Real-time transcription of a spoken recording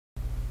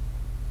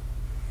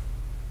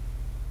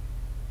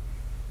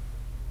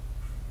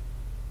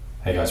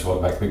Hey guys,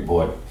 welcome back to Big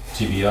Boy.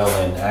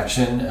 GBL in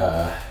action.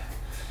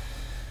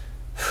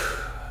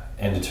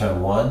 End of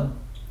turn one.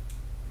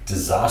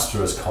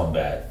 Disastrous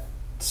combat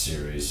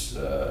series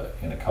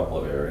in a couple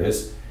of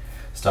areas.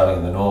 Starting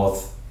in the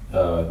north,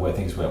 where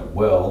things went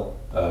well,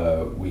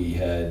 we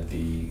had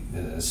the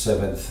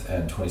 7th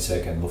and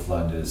 22nd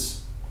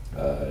Luftlanders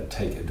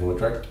take a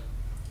Dordrecht.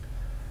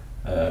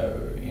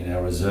 In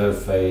our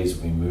reserve phase,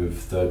 we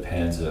moved 3rd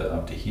Panzer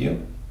up to here,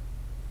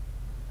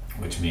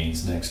 which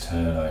means next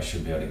turn I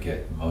should be able to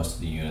get most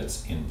of the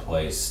units in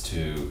place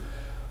to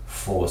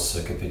force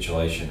a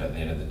capitulation at the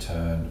end of the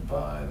turn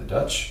by the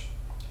Dutch.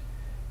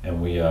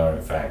 And we are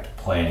in fact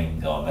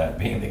planning on that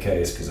being the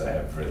case, because I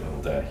have very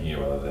little down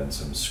here other than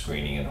some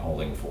screening and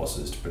holding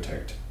forces to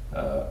protect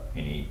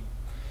any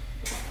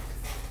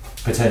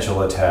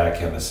potential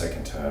attack in the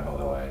second turn,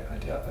 although I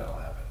doubt that'll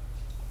happen.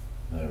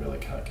 I really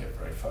can't get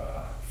very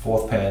far.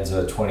 4th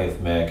Panzer, 20th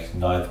Mech,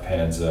 9th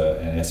Panzer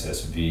and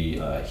SSV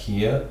are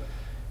here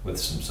with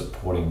some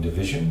supporting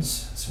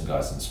divisions, some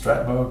guys in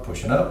strat mode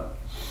pushing up.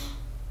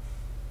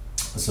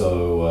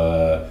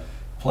 So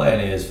plan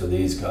is for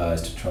these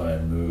guys to try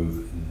and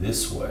move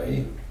this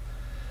way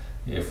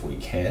if we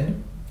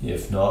can.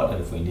 If not,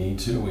 and if we need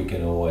to, we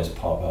can always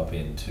pop up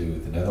into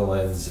the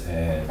Netherlands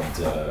and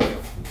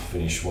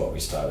finish what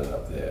we started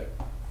up there.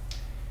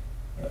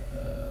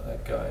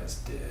 That guy is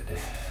dead.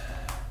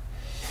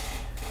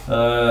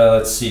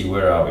 Let's see,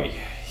 where are we?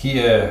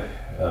 Here,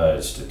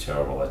 just a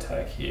terrible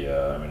attack here.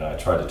 I mean, I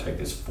tried to take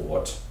this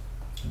fort,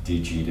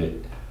 DG'd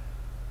it,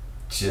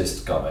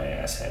 just got my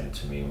ass handed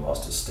to me,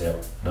 lost a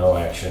step. No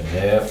action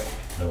there,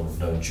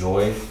 no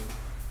joy.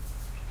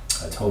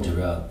 I told you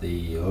about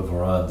the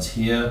overruns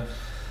here.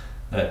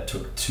 That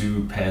took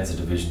 2 Panzer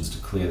divisions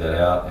to clear that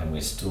out, and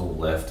we still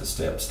left a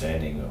step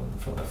standing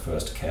from the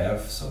 1st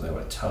Cav, so they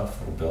were tough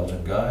little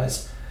Belgian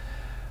guys.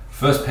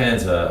 1st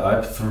Panzer,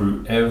 I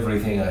threw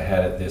everything I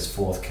had at this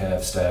 4th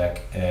Cav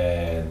stack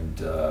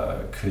and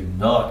could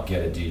not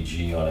get a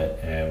DG on it,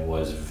 and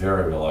was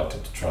very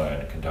reluctant to try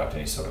and conduct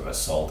any sort of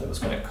assault. It was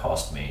going to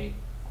cost me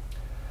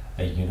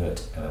a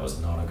unit, and there was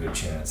not a good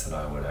chance that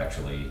I would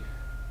actually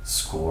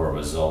score a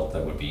result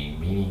that would be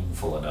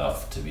meaningful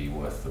enough to be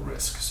worth the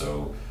risk.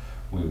 So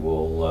we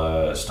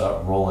will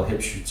start rolling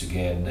hip shoots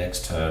again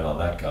next turn on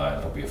that guy.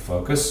 That'll be a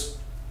focus.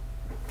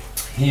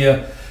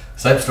 Here,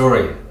 same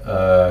story.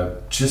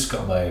 Just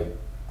got my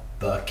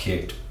butt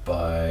kicked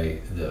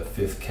by the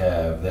 5th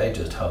Cav. They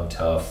just hung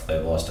tough. They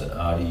lost an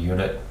RD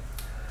unit.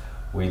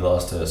 We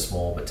lost a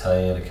small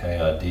battalion, a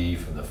KRD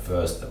from the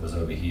 1st that was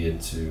over here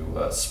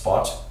to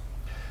spot.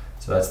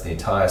 So that's the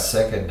entire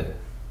 2nd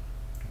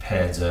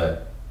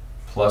Panzer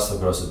plus the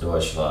Grosse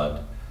Deutschland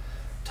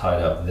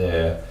tied up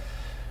there.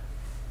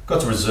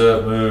 Got to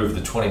reserve move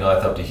the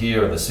 29th up to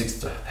here and the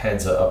 6th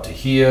Panzer up to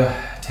here.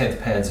 10th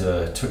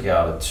Panzer took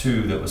out a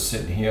 2 that was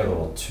sitting here, a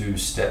little 2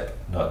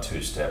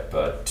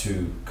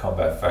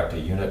 combat factor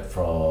unit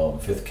from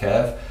 5th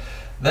Cav.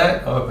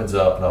 That opens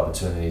up an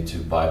opportunity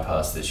to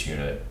bypass this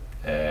unit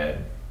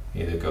and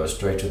either go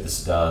straight to the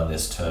Sudan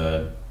this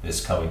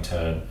coming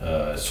turn,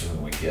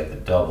 assuming we get the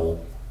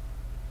double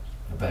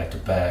back to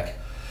back.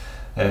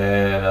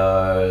 And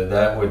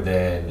that would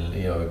then,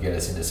 get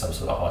us into some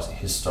sort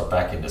of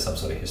back into some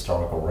sort of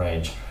historical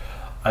range.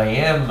 I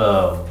am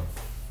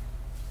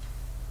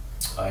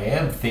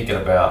thinking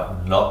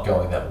about not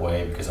going that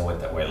way because I went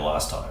that way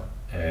last time.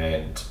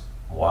 And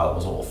while it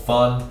was all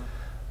fun,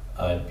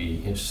 I'd be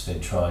interested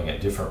in trying a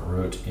different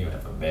route, even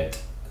if it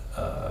meant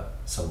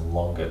some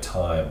longer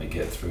time to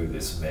get through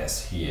this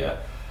mess here.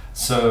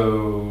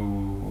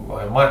 So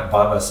I might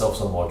buy myself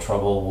some more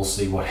trouble. We'll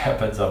see what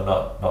happens. I'm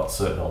not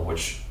certain on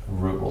which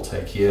route we'll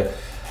take here.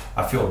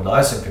 I feel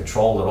nice and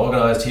controlled and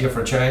organized here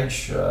for a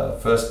change.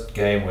 First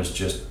game was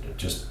just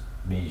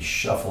me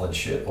shuffling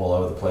shit all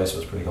over the place. It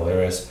was pretty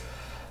hilarious.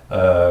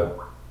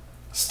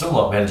 Still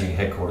not managing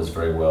headquarters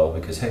very well,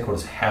 because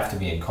headquarters have to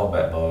be in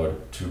combat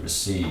mode to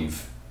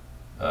receive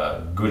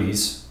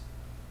goodies,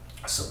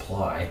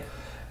 supply,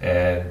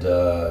 and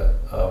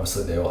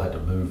obviously they all had to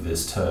move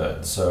this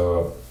turn.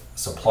 So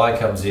supply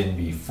comes in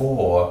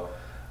before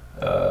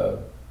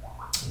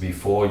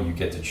you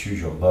get to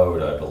choose your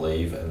mode, I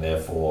believe, and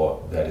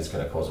therefore that is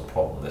going to cause a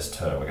problem this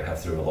turn. We're going to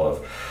have to do a lot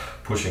of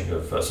pushing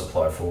of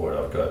supply forward.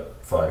 I've got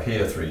 5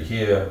 here, 3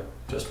 here,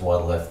 just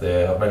 1 left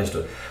there. I've managed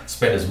to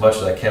spend as much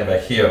as I can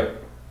back here,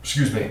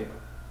 excuse me.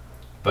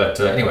 But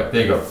anyway,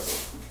 there you go.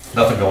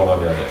 Nothing going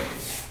on down there.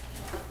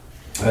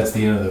 That's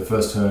the end of the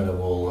first turn, and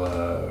we'll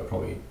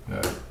probably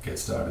get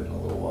started in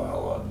a little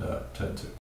while on turn 2.